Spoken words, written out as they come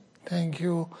Thank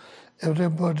you,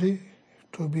 everybody,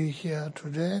 to be here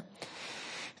today.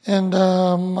 And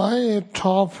my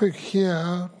topic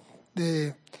here,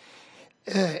 a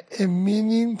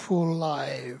meaningful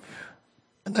life.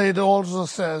 And it also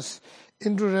says,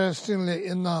 interestingly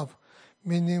enough,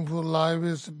 meaningful life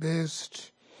is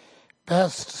best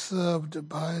served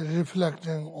by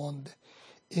reflecting on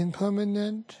the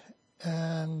impermanent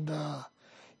and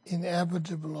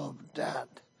inevitable of death.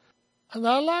 And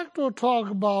I like to talk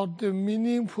about the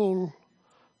meaningful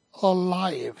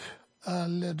life a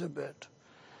little bit.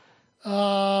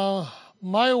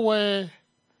 My way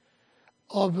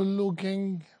of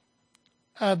looking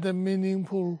at the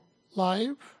meaningful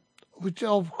life, which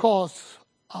of course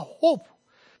I hope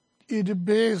it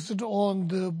based on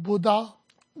the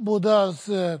Buddha's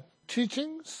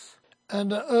teachings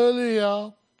and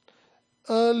early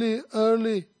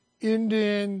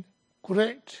Indian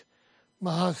great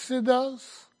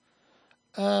Mahasiddhas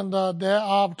and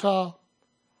thereafter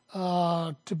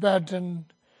Tibetan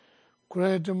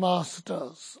great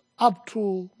masters up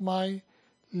to my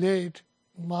late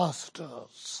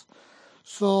masters.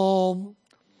 So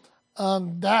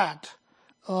that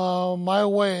my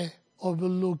way of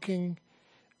looking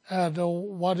at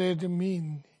what it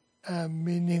means, a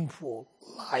meaningful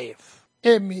life.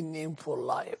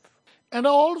 And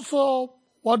also,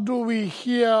 what do we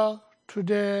hear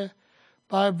today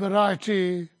by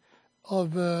variety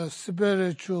of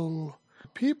spiritual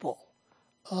people,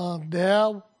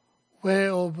 their way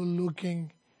of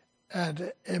looking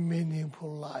at a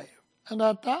meaningful life. And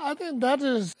I think that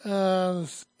is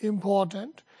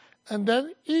important. And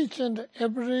then each and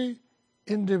every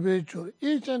individual,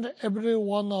 each and every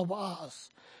one of us,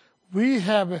 we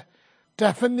have a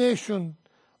definition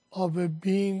of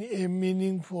being a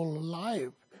meaningful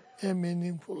life. I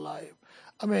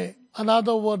mean, in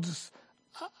other words,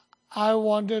 I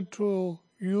wanted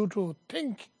you to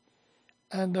think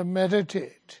and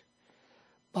meditate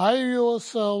by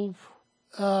yourself,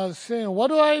 saying, what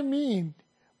do I mean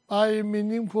by a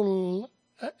meaningful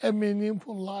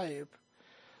life?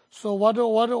 So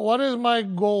what is my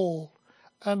goal,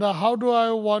 and how do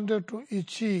I want it to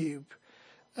achieve?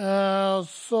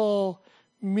 So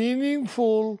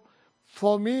meaningful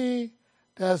for me,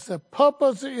 there's a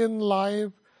purpose in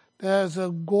life, there's a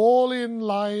goal in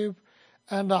life,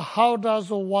 and how does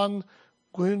one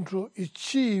going to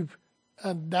achieve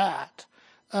that?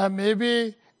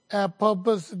 Maybe a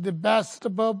purpose, the best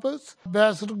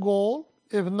goal,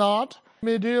 if not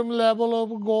medium level of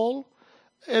goal,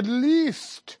 at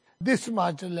least this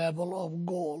much level of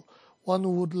goal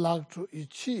one would like to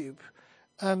achieve.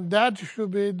 And that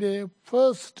should be the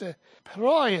first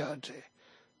priority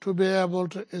to be able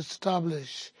to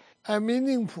establish a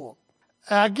meaningful.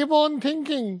 I keep on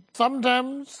thinking,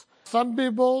 sometimes some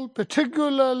people,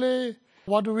 particularly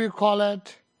what we call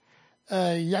it,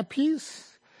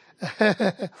 yuppies,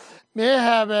 may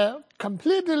have a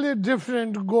completely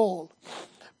different goal.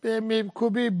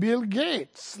 Could be Bill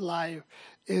Gates' life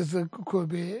could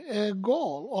be a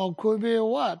goal, or could be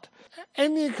what?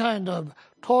 Any kind of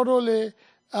totally,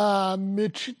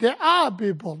 there are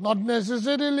people, not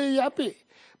necessarily yuppie,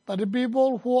 but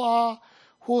people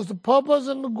whose purpose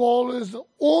and goal is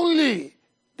only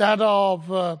that of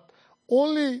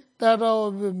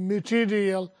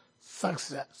material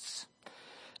success.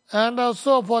 And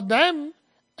so for them,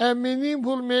 a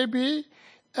meaningful may be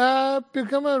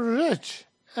become rich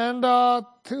and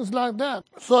things like that.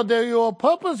 So your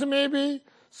purpose may be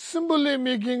simply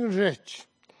making rich.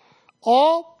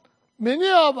 Or many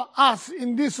of us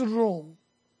in this room,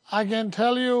 I can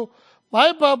tell you,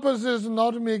 my purpose is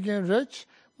not making rich.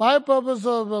 My purpose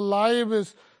of life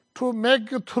is to make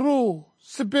through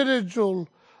spiritual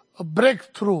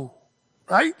breakthrough,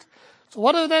 right? So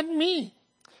what does that mean?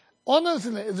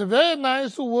 Honestly, it's a very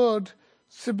nice word,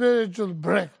 spiritual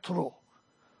breakthrough.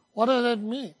 What does that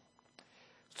mean?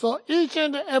 So each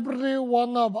and every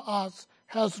one of us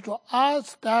has to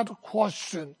ask that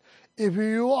question. If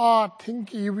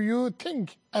you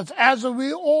think as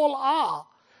we all are,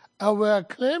 and we are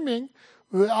claiming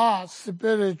we are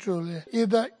spiritually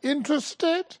either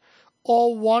interested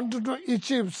or want to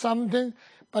achieve something,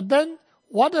 but then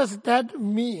what does that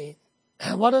mean?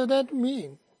 What does that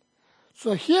mean?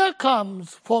 So here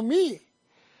comes, for me,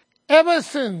 ever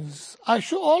since, I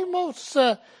should almost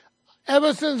say,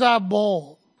 ever since I'm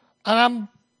born, and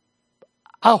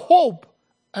I hope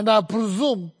and I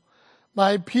presume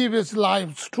my previous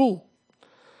lives too,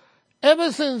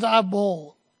 ever since I'm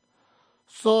born,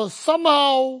 so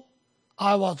somehow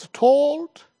I was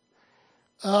told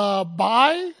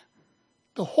by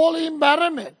the whole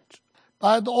environment,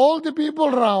 by all the people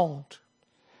around,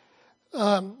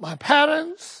 my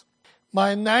parents,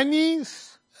 my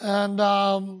nannies, and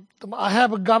I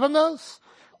have governors,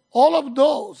 all of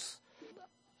those.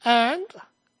 And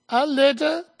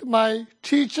later, my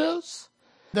teachers,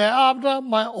 thereafter,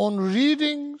 my own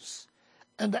readings,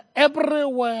 and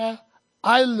everywhere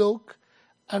I look,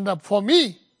 and for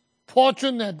me,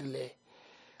 fortunately,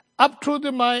 up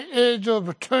to my age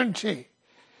of 20,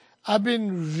 I've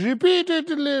been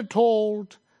repeatedly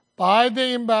told by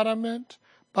the environment,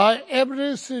 by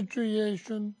every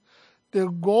situation, the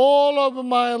goal of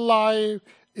my life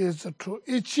is to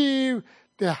achieve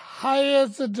the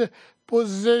highest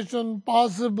position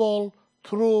possible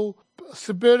through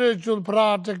spiritual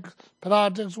practice,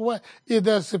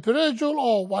 either spiritual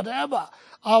or whatever.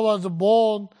 I was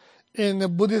born in a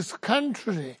Buddhist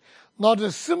country, not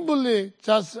simply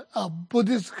just a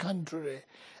Buddhist country,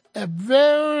 a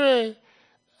very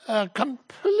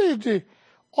completely,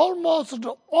 almost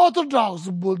orthodox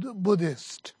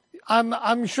Buddhist.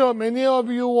 I'm sure many of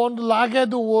you won't like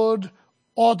the word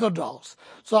orthodox,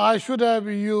 so I should have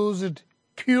used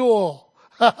pure.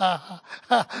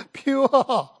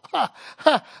 Pure.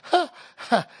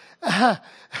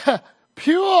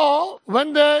 Pure,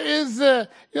 when there is,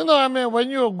 when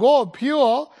you go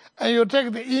pure and you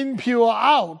take the impure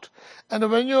out, and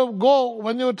when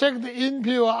you take the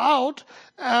impure out,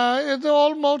 it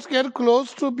almost get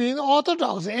close to being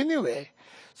orthodox anyway.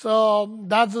 So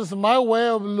that is my way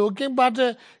of looking,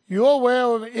 but your way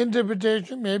of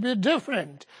interpretation may be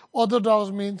different.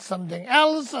 Orthodox means something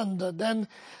else, and then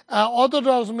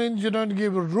orthodox means you don't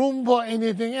give room for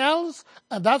anything else,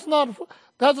 and that's not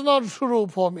true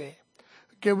for me.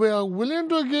 Okay, we are willing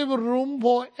to give room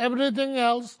for everything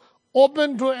else,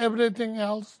 open to everything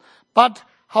else, but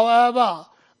however,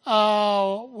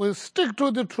 we stick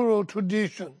to the true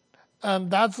tradition,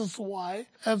 and that's why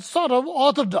it's sort of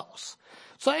orthodox.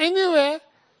 So anyway,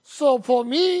 so for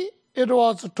me, it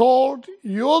was told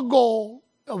your goal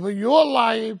of your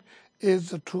life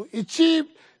is to achieve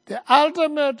the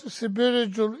ultimate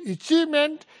spiritual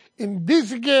achievement, in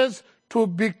this case, to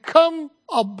become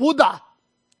a Buddha.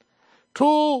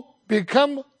 To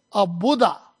become a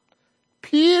Buddha.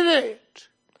 Period.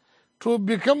 To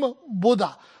become a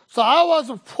Buddha. So I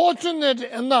was fortunate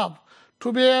enough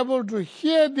to be able to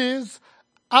hear this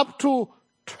up to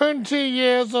 20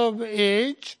 years of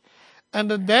age, and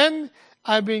then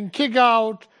I've been kicked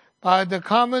out by the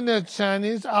Communist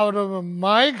Chinese out of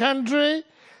my country.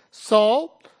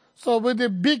 So with a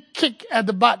big kick at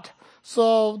the butt,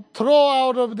 so throw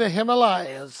out of the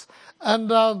Himalayas, and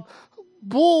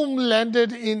boom,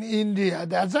 landed in India.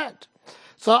 That's it.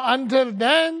 So until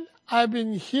then, I've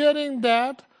been hearing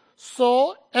that.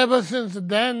 So ever since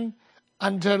then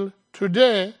until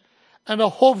today, and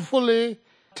hopefully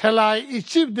till I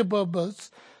achieve the purpose.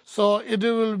 So it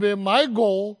will be my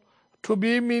goal to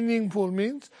be meaningful,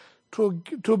 means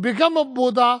to become a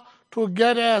Buddha, to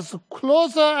get as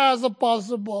closer as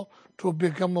possible to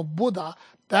become a Buddha.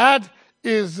 That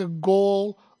is the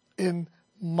goal in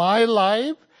my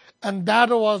life, and that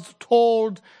was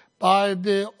told by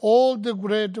all the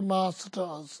great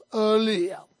masters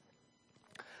earlier,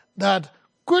 that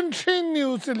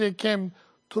continuously came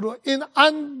through in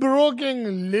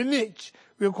unbroken lineage,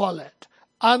 we call it,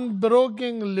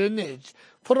 unbroken lineage.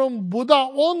 From Buddha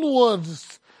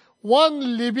onwards,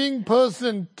 one living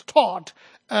person taught,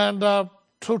 and to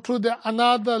the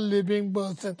another living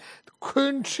person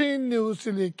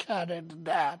continuously carried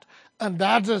that. And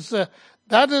that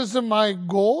is my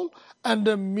goal, and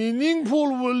the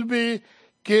meaningful will be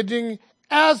getting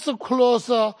as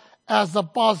closer as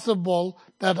possible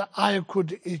that I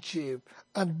could achieve.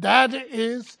 And that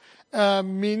is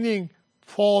meaning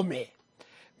for me.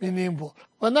 Meaningful.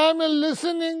 When I'm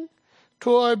listening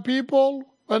to people,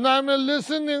 when I'm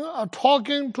listening or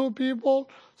talking to people,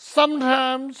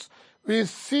 sometimes we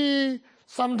see,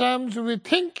 sometimes we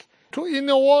think, in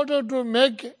order to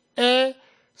make a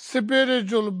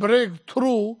spiritual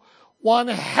breakthrough, one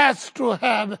has to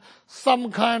have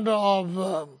some kind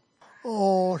of,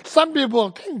 some people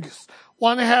think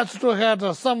one has to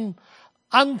have some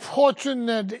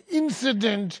unfortunate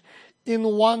incident in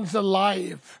one's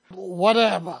life,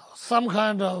 whatever, some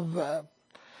kind of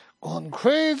gone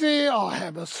crazy or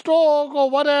have a stroke or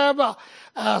whatever,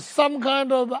 some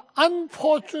kind of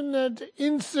unfortunate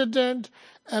incident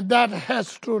that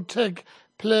has to take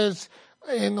place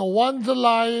in one's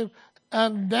life,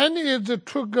 and then it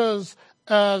triggers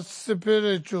as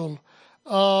spiritual.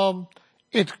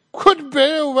 It could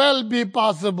very well be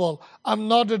possible. I'm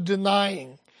not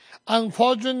denying.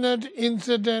 Unfortunate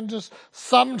incidents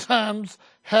sometimes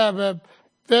have a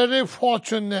very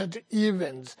fortunate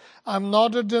events. I'm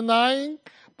not denying,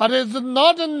 but it's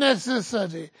not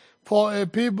necessary for a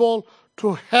people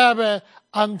to have an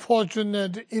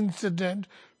unfortunate incident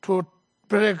to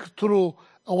break through,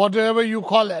 whatever you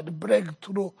call it,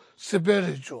 breakthrough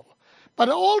spiritual. But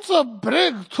also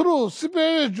breakthrough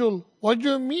spiritual, what do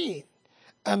you mean?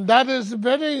 And that is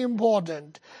very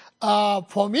important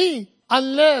for me,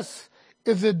 unless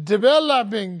it's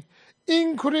developing,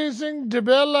 increasing,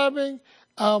 developing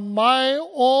my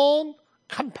own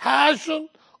compassion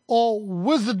or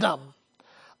wisdom.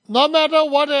 No matter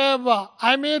whatever,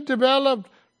 I may develop,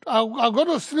 I'll go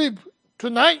to sleep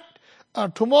tonight,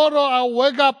 tomorrow I'll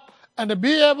wake up and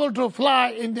be able to fly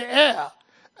in the air.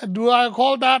 Do I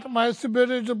call that my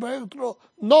spiritual breakthrough?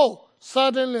 No,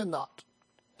 certainly not.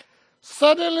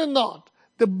 Certainly not.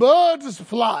 The birds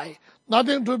fly,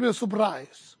 nothing to be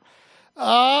surprised.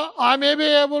 I may be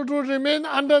able to remain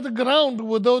under the ground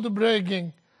without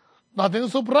breaking. Nothing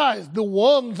surprised. The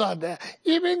worms are there.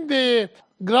 Even the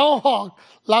groundhog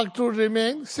like to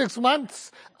remain 6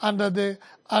 months under the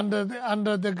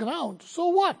ground. So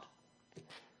what?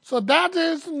 So that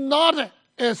is not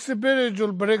a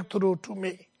spiritual breakthrough to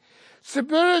me.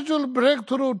 Spiritual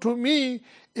breakthrough to me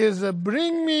is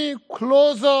bring me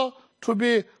closer to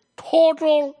be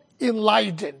total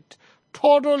enlightened,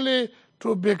 totally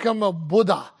to become a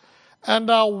Buddha. And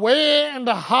the way and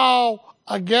how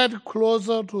I get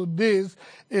closer to this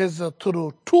is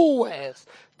through two ways,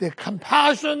 the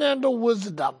compassion and the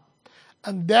wisdom.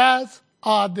 And that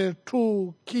are the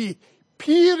two key,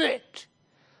 period.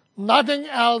 Nothing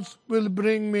else will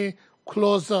bring me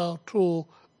closer to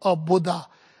a Buddha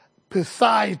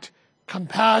beside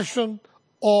compassion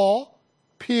or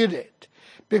period.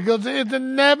 Because it's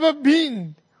never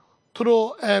been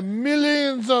through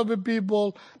millions of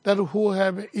people that who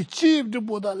have achieved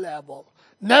Buddha level.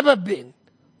 Never been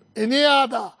any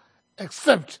other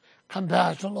except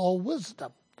compassion or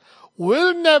wisdom.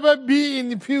 Will never be in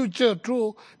the future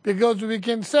too, because we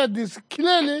can say this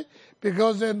clearly,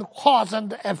 because in cause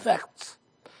and effects.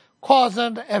 Cause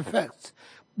and effects.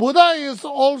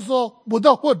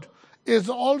 Buddhahood is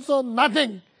also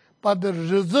nothing but the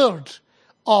result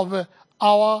of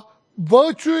our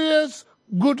virtuous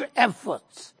good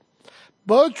efforts.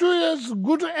 Virtuous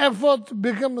good efforts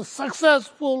become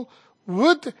successful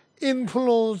with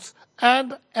influence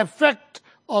and effect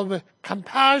of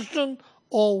compassion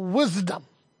or wisdom,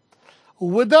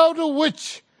 without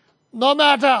which, no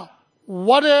matter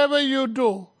whatever you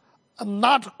do, I'm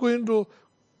not going to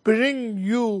bring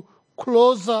you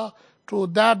closer to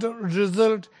that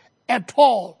result at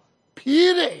all,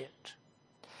 period.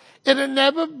 It had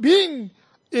never been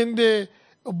in the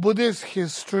Buddhist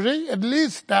history, at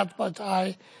least that much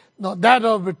I know, that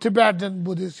of Tibetan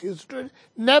Buddhist history,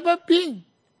 never been.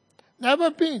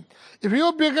 Never been. If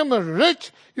you become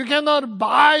rich, you cannot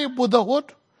buy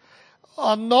Buddhahood.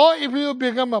 Nor if you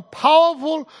become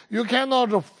powerful, you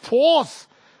cannot force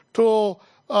to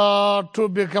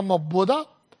become a Buddha.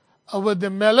 With the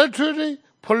military,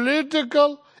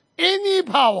 political, any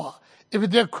power, if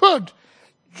they could,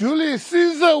 Julius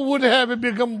Caesar would have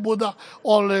become Buddha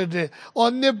already,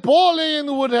 or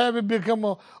Napoleon would have become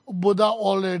a Buddha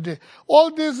already.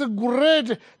 All these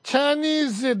great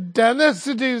Chinese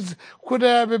dynasties could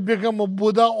have become a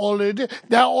Buddha already.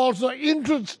 They are also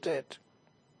interested.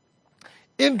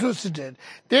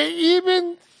 They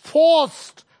even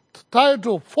tried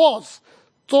to force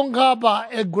Tsongkhapa,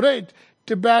 a great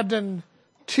Tibetan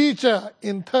teacher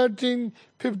in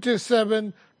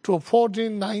 1357 to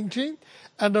 1419,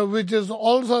 and which is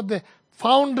also the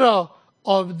founder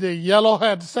of the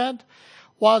Yellowhead sect,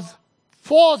 was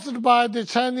forced by the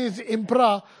Chinese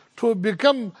emperor to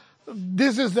become,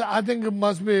 I think it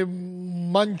must be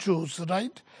Manchus,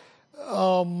 right?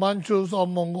 Manchus or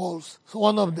Mongols,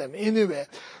 one of them, anyway.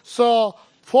 So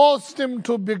forced him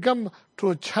to become,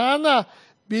 to China,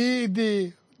 be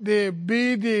the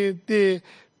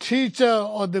teacher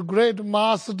or the great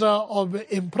master of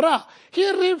the emperor. He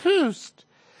refused.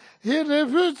 He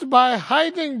refused by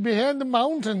hiding behind the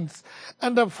mountains.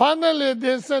 And finally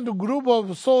they sent a group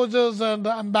of soldiers and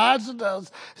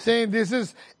ambassadors saying, this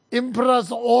is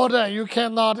emperor's order, you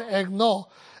cannot ignore.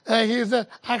 And he said,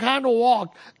 I can't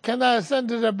walk. Can I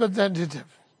send a representative?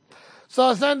 So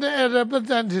I sent a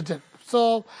representative.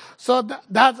 So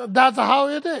that's how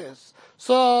it is.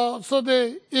 So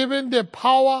even the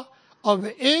power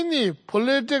of any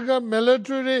political,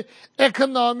 military,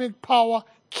 economic power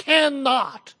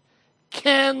cannot,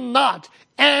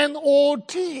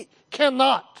 N-O-T,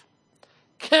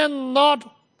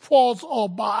 cannot force or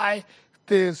buy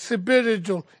the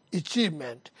spiritual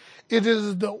achievement. It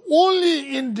is the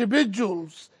only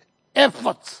individual's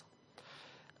efforts.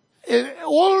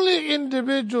 Only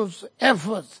individual's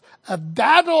efforts.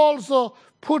 That also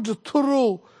put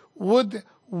through with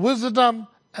wisdom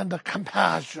and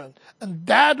compassion. And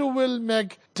that will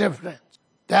make difference.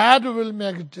 That will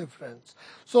make a difference.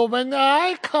 So when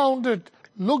I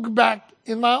look back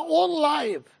in my own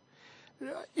life,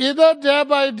 either day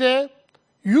by day,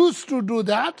 used to do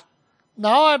that.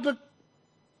 Now I have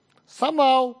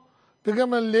somehow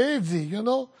become lazy,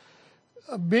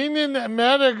 Being in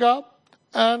America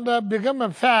and become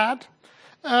a fat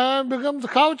and becomes a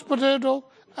couch potato,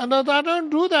 and I don't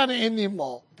do that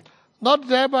anymore. Not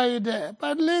day by day,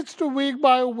 but at least week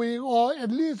by week or at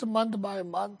least month by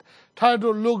month, try to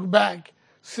look back,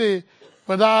 see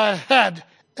whether I had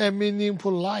a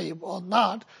meaningful life or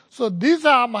not. So these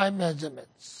are my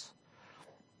measurements.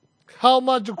 How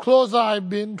much closer I've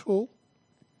been to.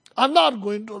 I'm not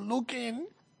going to look in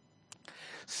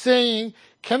saying,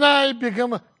 can I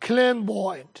become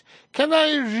clairvoyant? Can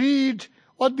I read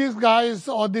what this guy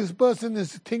or this person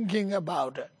is thinking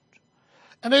about it?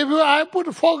 And if I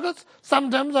put focus,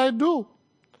 sometimes I do.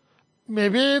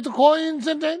 Maybe it's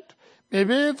coincident,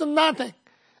 maybe it's nothing,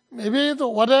 maybe it's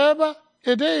whatever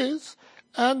it is,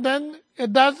 and then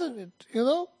it doesn't,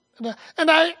 And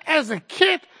as a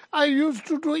kid, I used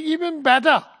to do even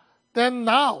better than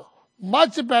now,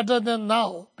 much better than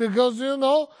now, because we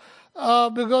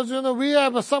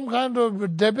have some kind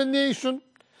of divination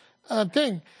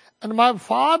thing. And my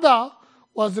father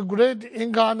was a great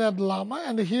incarnate Lama,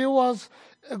 and he was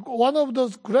one of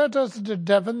those greatest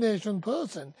divination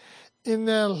person in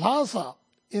Lhasa,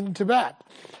 in Tibet.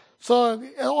 So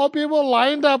all people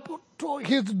lined up to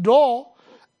his door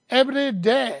every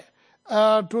day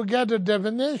to get a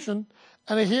divination,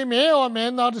 and he may or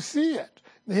may not see it.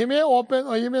 He may open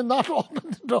or he may not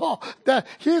open the door.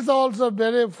 He's also a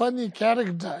very funny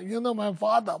character, my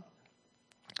father.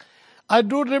 I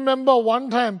do remember one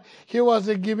time he was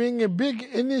giving a big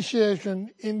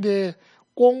initiation in the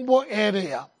Kongbo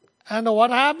area. And what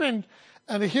happened,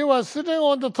 and he was sitting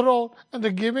on the throne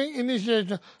and giving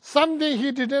initiation. Something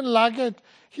he didn't like it.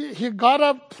 He got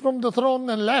up from the throne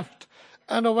and left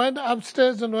and went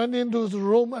upstairs and went into his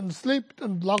room and slept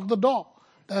and locked the door.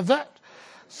 That's it.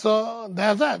 So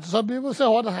that's that. So people say,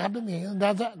 what is happening? And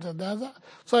that's that.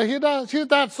 So he's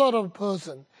that sort of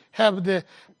person, have the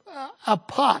a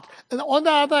part. And on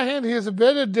the other hand, he is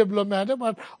very diplomatic,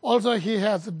 but also he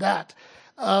has that.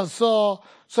 So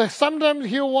sometimes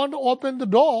he won't open the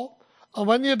door.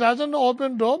 When he doesn't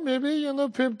open the door, maybe,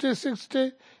 50,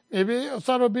 60, maybe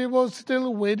sort of people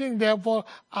still waiting there for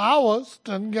hours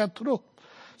to get through.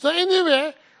 So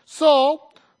anyway,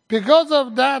 because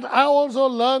of that, I also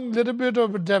learned a little bit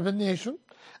of divination.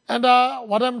 And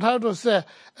what I'm trying to say,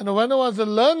 and when I was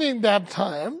learning that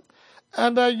time,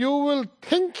 and you will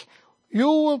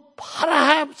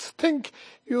perhaps think,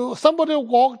 somebody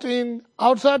walked in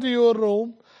outside your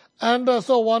room and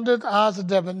so wanted to ask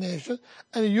divination,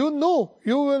 and you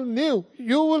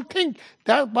will think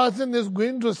that person is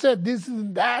going to say this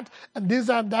and that, and this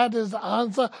and that is the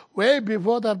answer way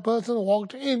before that person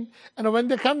walked in. And when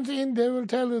they come in, they will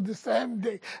tell you the same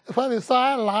thing. So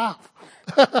I laugh.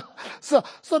 So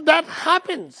that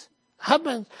happens.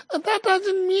 And that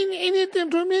doesn't mean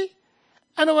anything to me.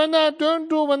 And when I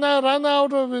run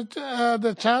out of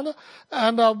the channel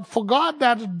and I forgot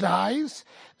that dice,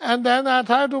 and then I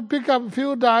try to pick up a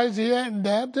few dice here and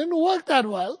there, didn't work that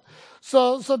well.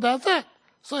 So that's it.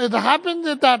 So it happens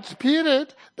at that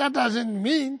period, that doesn't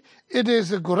mean it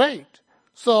is great.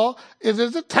 So it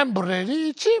is a temporary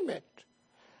achievement.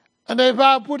 And if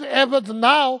I put effort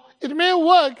now, it may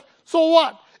work. So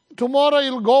what? Tomorrow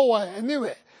it'll go away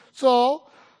anyway. So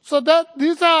that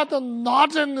these are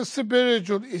not a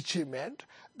spiritual achievement.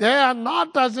 They are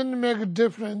not, doesn't make a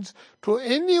difference to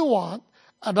anyone.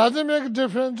 It doesn't make a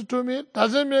difference to me. It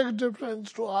doesn't make a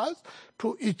difference to us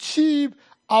to achieve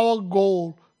our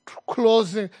goal,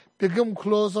 to become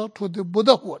closer to the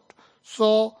Buddhahood.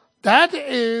 So that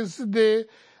is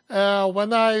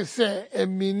when I say a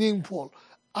meaningful,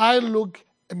 I look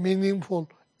meaningful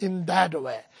in that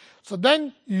way. So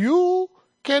then you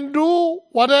can do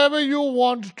whatever you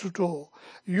want to do.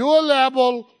 Your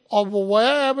level of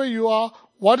wherever you are,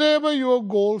 whatever your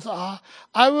goals are,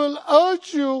 I will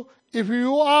urge you, if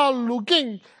you are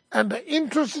looking and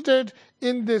interested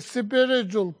in the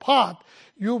spiritual path,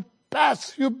 you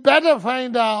better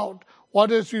find out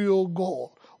what is your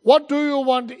goal. What do you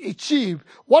want to achieve?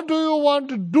 What do you want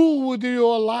to do with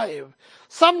your life?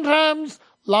 Sometimes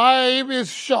life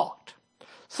is short.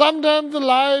 Sometimes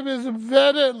life is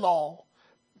very long.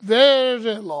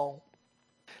 Very long.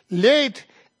 Late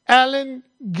Allen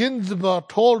Ginsberg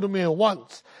told me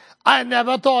once, I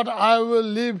never thought I will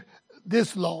live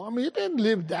this long. He didn't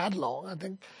live that long, I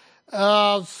think.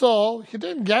 So he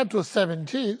didn't get to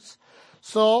 70s.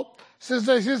 So, she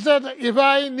said, if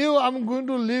I knew I'm going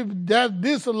to live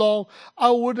this long, I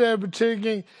would have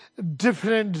taken a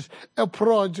different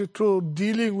approach to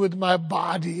dealing with my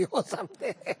body or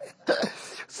something.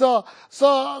 So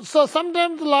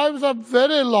sometimes lives are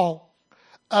very long.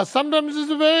 Sometimes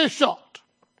it's very short.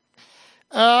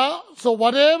 So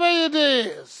whatever it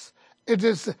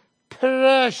is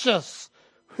precious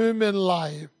human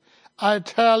life. I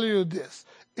tell you this,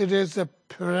 it is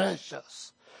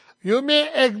precious. You may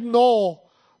ignore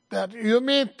that. You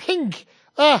may think,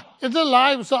 it's a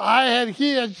life, so I had,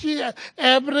 he and she,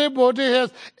 everybody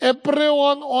has,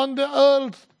 everyone on the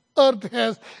earth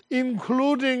has,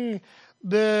 including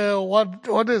the,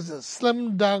 what is it,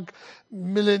 slum dunk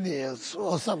millionaires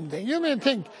or something. You may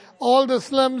think all the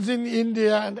slums in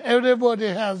India and everybody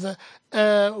has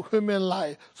a human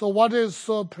life. So what is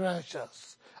so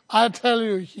precious? I tell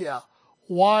you here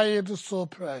why it is so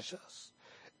precious.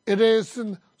 It is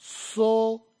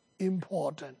so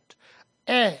important.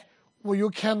 You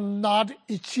cannot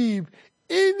achieve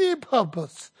any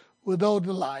purpose without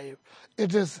life.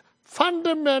 It is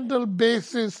fundamental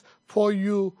basis for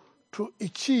you to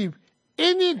achieve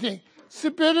anything,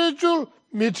 spiritual,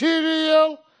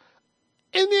 material,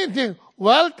 anything,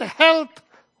 wealth, health,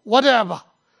 whatever.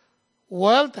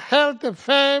 Wealth, health,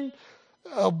 fame,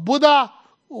 Buddha,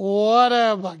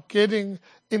 whatever, getting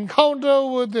encounter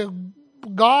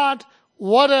with God,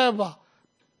 whatever.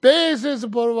 Base is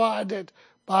provided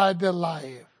by the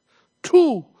life.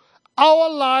 2, our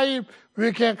life,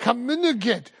 we can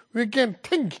communicate, we can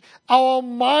think. Our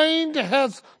mind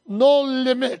has no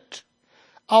limit.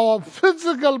 Our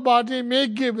physical body may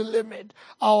give a limit.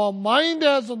 Our mind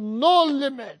has no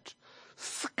limit.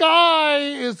 Sky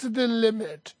is the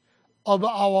limit of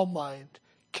our mind.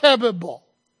 Capable.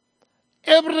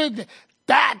 Everything.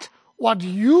 That's what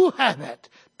you have it.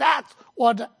 That's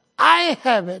what I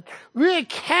have it. We're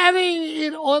carrying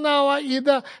it on our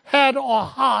either head or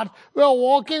heart. We're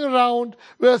walking around.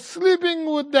 We're sleeping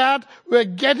with that. We're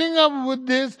getting up with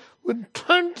this. With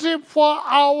 24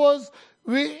 hours,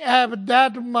 we have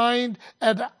that mind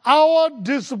at our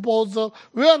disposal.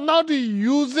 We are not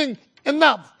using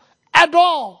enough at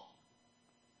all.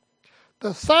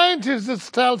 The scientists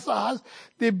tells us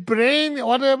the brain,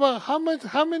 whatever, how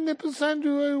many percent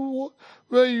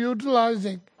we're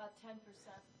utilizing?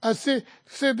 About 10%.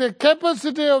 See the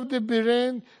capacity of the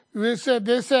brain, they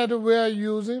said we are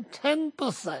using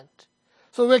 10%.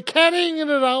 So we're carrying it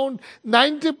around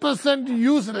 90%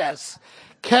 useless,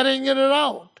 carrying it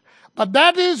around. But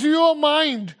that is your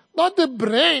mind, not the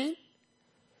brain.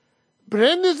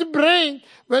 Brain is brain.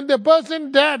 When the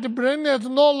person dead, the brain has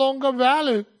no longer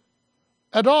value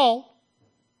at all.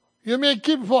 You may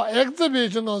keep for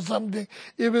exhibition or something,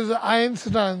 if it's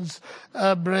Einstein's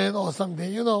brain or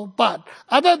something, But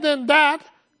other than that,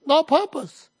 no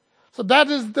purpose. So that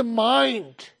is the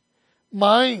mind.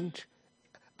 Mind.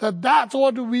 That's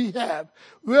what we have.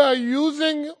 We are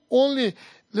using only,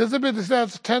 Elizabeth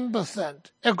says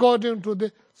 10%, according to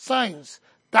the science.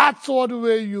 That's what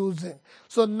we're using.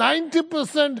 So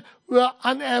 90% we are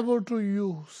unable to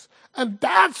use. And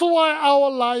that's why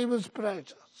our life is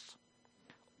precious.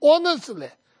 Honestly,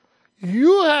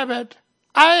 you have it,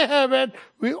 I have it,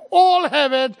 we all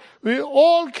have it, we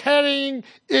all carrying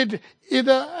it,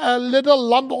 either a little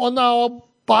lump on our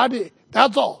body.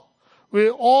 That's all.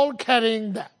 We're all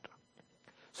carrying that.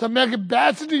 So make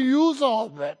best use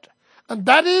of it. And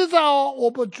that is our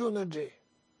opportunity.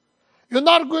 You're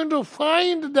not going to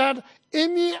find that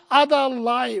any other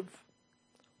life.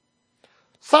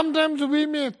 Sometimes we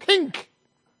may think,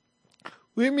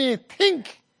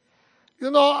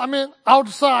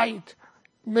 outside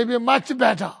maybe much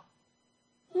better.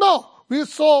 No, we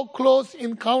saw close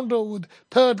encounter with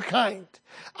third kind.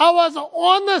 I was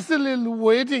honestly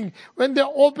waiting when they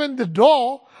opened the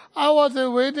door. I was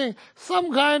waiting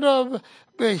some kind of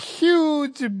a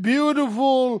huge,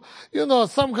 beautiful,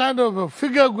 some kind of a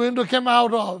figure going to come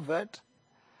out of it.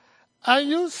 And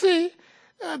you see,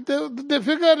 the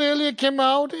figure really came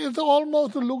out. It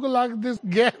almost look like this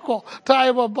gecko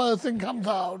type of person comes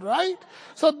out, right?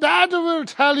 So that will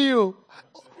tell you.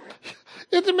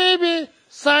 It may be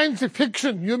science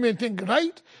fiction, you may think,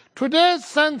 right? Today's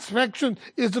science fiction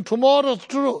is tomorrow's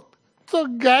truth. So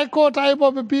gecko type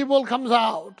of people comes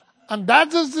out. And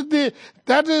that is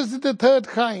the third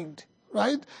kind,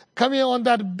 right? Coming on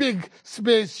that big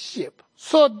spaceship.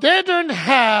 So they don't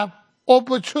have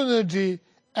opportunity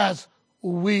as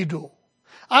we do.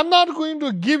 I'm not going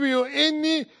to give you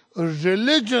any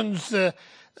religion's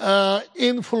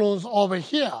influence over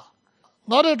here.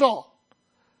 Not at all.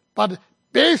 But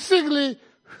basically,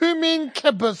 human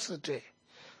capacity.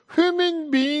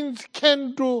 Human beings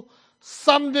can do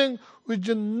something which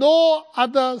no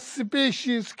other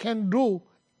species can do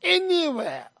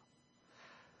anywhere.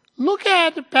 Look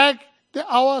at back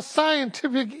our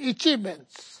scientific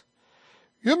achievements.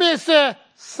 You may say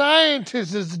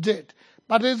scientists did,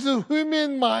 but it's the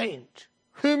human mind.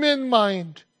 Human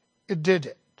mind, it did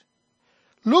it.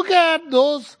 Look at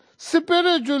those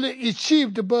spiritually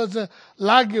achieved persons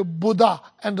like Buddha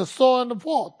and so on and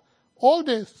forth. All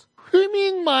this,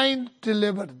 human mind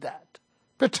delivered that,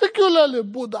 particularly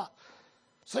Buddha.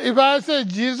 So if I say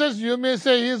Jesus, you may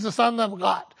say he is the Son of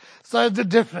God. So it's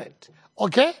different.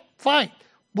 Okay? Fine.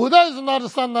 Buddha is not the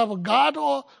son of God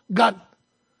or gun.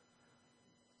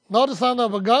 Not the son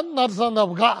of a gun, not the son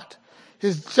of God.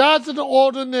 He's just an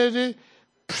ordinary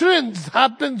prince,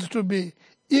 happens to be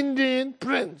Indian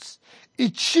prince,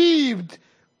 achieved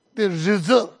the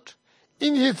result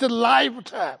in his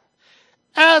lifetime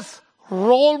as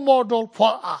role model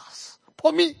for us,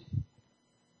 for me.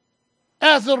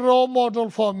 As a role model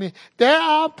for me.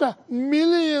 Thereafter,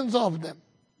 millions of them.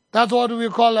 That's what we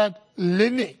call a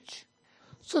lineage.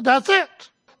 So that's it.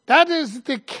 That is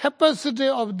the capacity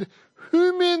of the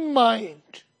human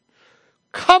mind.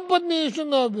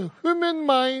 Combination of the human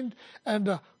mind and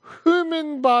the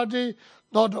human body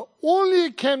not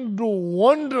only can do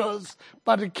wonders,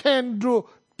 but it can do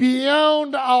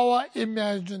beyond our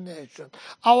imagination.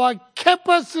 Our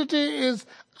capacity is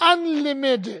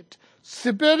unlimited.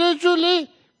 Spiritually,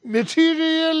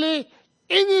 materially,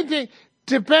 anything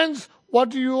depends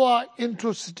what you are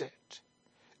interested.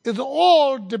 It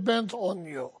all depends on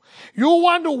you. You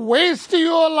want to waste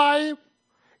your life?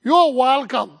 You're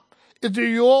welcome. It's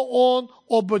your own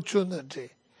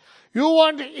opportunity. You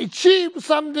want to achieve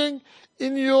something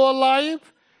in your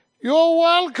life? You're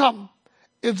welcome.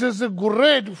 It is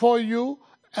great for you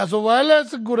as well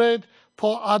as great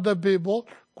for other people,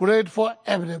 great for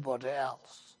everybody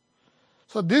else.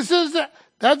 So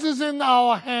that is in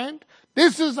our hand.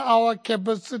 This is our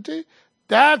capacity.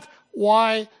 That's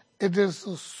why it is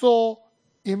so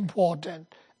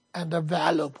important and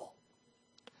valuable.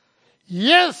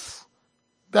 Yes,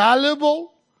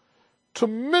 valuable,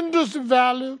 tremendous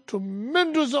value,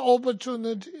 tremendous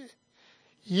opportunity,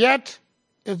 yet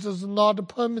it is not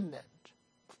permanent.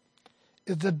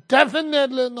 It's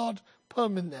definitely not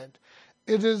permanent.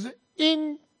 It is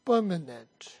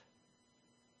impermanent.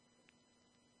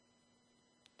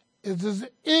 It is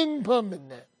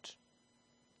impermanent.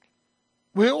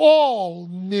 We all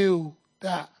knew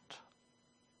that.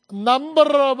 A number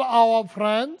of our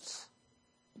friends,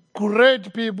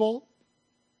 great people,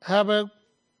 have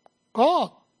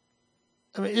gone.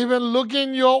 I mean, even look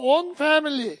in your own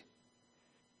family.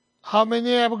 How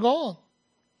many have gone?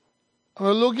 I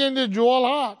mean, look in the Joel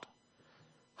Hart.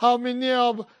 How many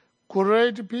of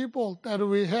great people that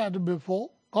we had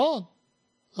before gone?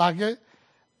 Like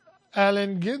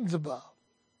Allen Ginsberg,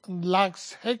 and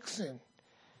Lex Hixon,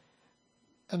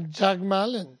 and Jack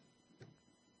Malin.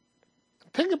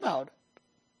 Think about it.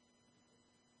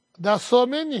 There are so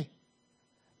many.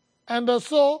 And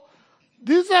so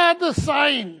these are the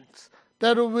signs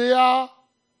that we are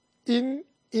in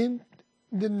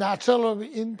the natural of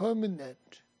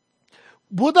impermanent.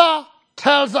 Buddha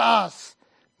tells us,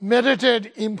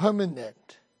 meditate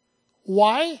impermanent.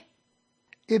 Why?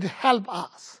 It helps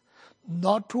us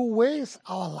not to waste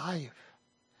our life.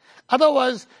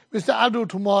 Otherwise, we say, I'll do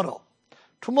tomorrow.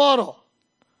 Tomorrow.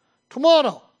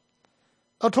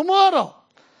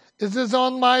 It is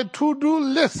on my to-do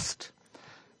list.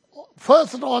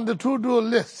 First on the to-do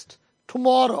list.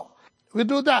 Tomorrow. We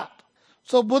do that.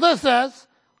 So Buddha says,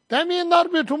 that may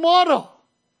not be tomorrow.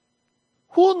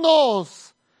 Who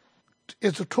knows?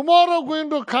 Is tomorrow going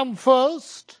to come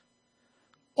first?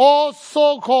 Or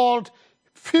so-called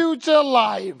future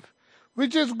life,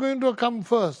 which is going to come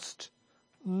first?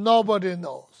 Nobody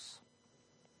knows.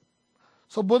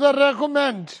 So Buddha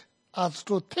recommends us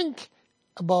to think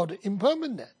about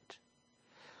impermanent,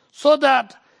 so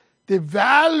that the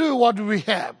value what we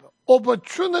have,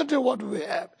 opportunity what we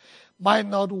have, might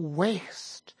not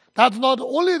waste. That's not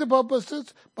only the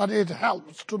purposes, but it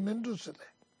helps tremendously.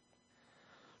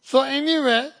 So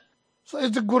anyway, so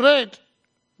it's great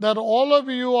that all of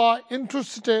you are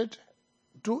interested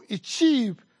to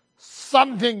achieve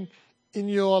something in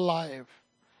your life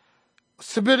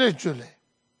spiritually.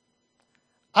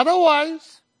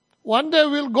 Otherwise, one day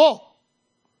we'll go.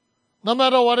 No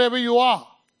matter whatever you are,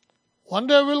 one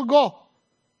day we'll go.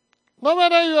 No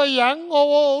matter you are young or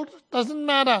old, doesn't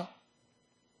matter.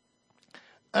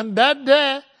 And that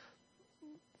day,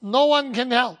 no one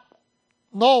can help.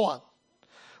 No one.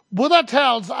 Buddha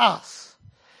tells us,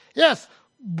 yes,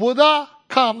 Buddha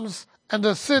comes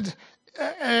and sits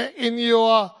in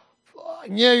your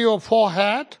near your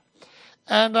forehead,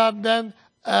 and then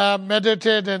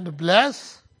meditate and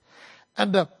bless.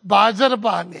 And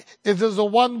Vajrapani, it is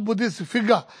one Buddhist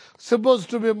figure supposed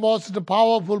to be most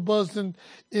powerful person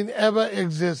in ever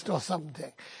exist or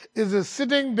something. Is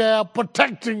sitting there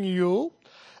protecting you,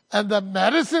 and the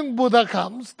medicine Buddha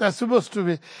comes, that's supposed to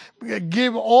be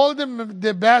give all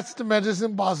the best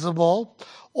medicine possible.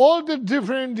 All the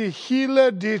different healer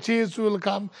deities will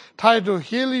come, try to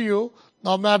heal you.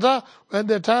 No matter when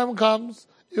the time comes,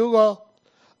 you go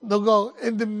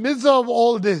in the midst of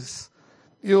all this.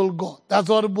 You'll go. That's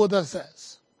what Buddha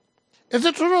says. Is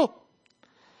it true?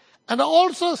 And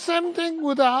also same thing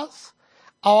with us,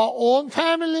 our own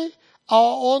family,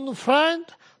 our own friend.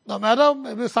 No matter,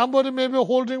 maybe somebody may be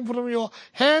holding from your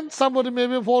hand, somebody may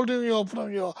be holding you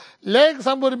from your leg,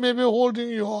 somebody may be holding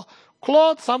your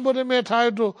cloth, somebody may try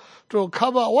to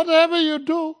cover. Whatever you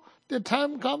do, the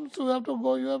time comes, you have to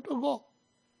go, you have to go.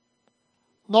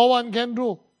 No one can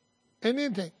do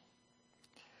anything.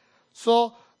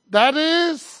 So, that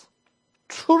is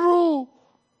true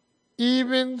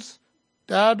events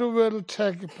that will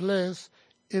take place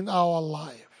in our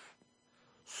life.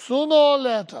 Sooner or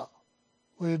later,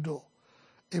 we do.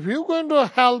 If you're going to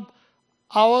help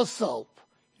ourselves,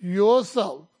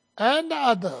 yourself, and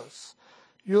others,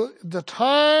 the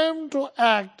time to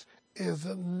act is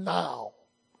now.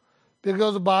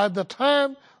 Because by the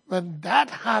time when that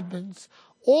happens,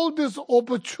 all this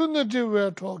opportunity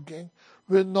we're talking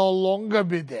will no longer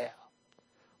be there.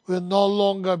 Will no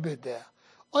longer be there.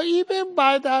 Or even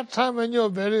by that time when you're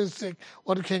very sick,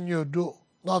 what can you do?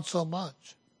 Not so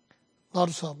much. Not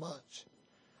so much.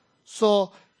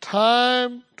 So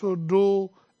time to do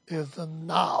is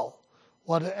now.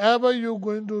 Whatever you're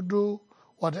going to do,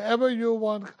 whatever you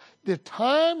want, the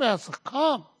time has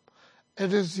come.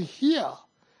 It is here.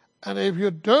 And if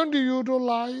you don't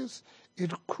utilize,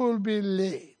 it could be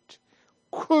late.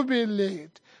 Could be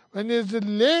late. When it's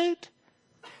late,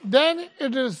 then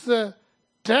it is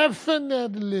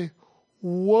definitely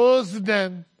worse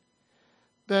than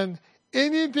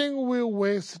anything we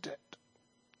wasted.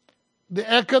 The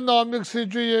economic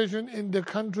situation in the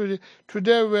country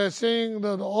today, we're saying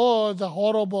that, it's a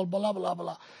horrible, blah, blah,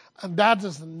 blah. And that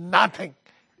is nothing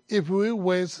if we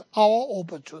waste our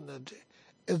opportunity.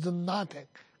 It's nothing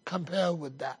compared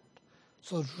with that.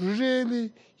 So it's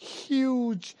really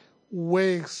huge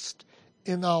waste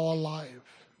in our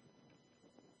life.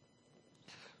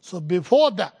 So before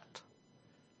that,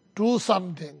 do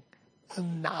something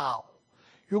now.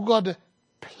 You got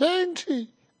plenty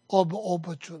of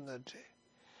opportunity.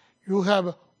 You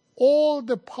have all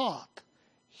the path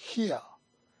here.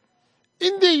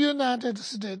 In the United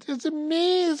States, it's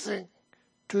amazing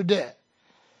today.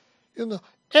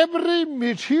 Every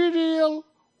material,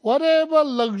 whatever,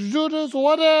 luxurious,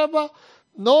 whatever,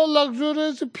 no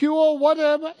luxurious, pure,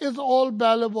 whatever, is all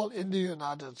valuable in the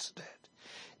United States.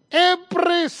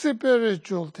 Every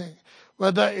spiritual thing,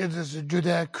 whether it is a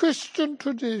Judeo-Christian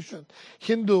tradition,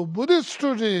 Hindu, Buddhist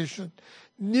tradition,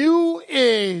 New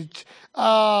Age,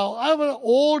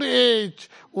 old age,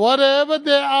 whatever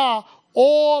they are,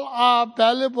 all are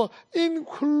valuable,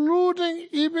 including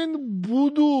even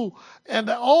voodoo and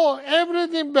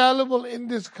everything valuable in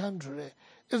this country.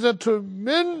 Is a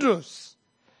tremendous.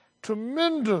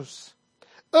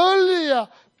 Earlier,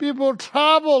 people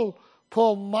travel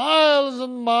for miles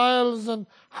and miles and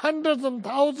hundreds and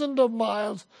thousands of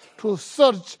miles to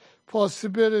search for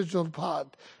spiritual path.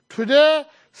 Today,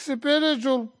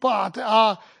 spiritual paths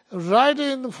are right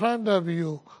in front of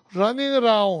you, running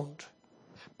around.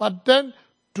 But then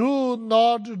do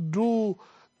not do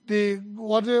the,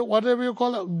 whatever you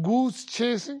call it, goose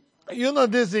chasing.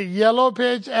 There's a yellow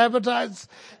page advertised,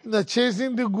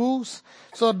 chasing the goose.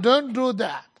 So don't do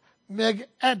that.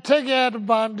 Take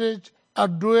advantage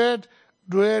and do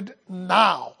it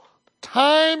now.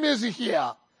 Time is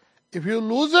here. If you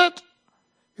lose it,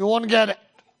 you won't get it.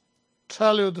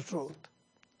 Tell you the truth.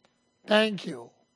 Thank you.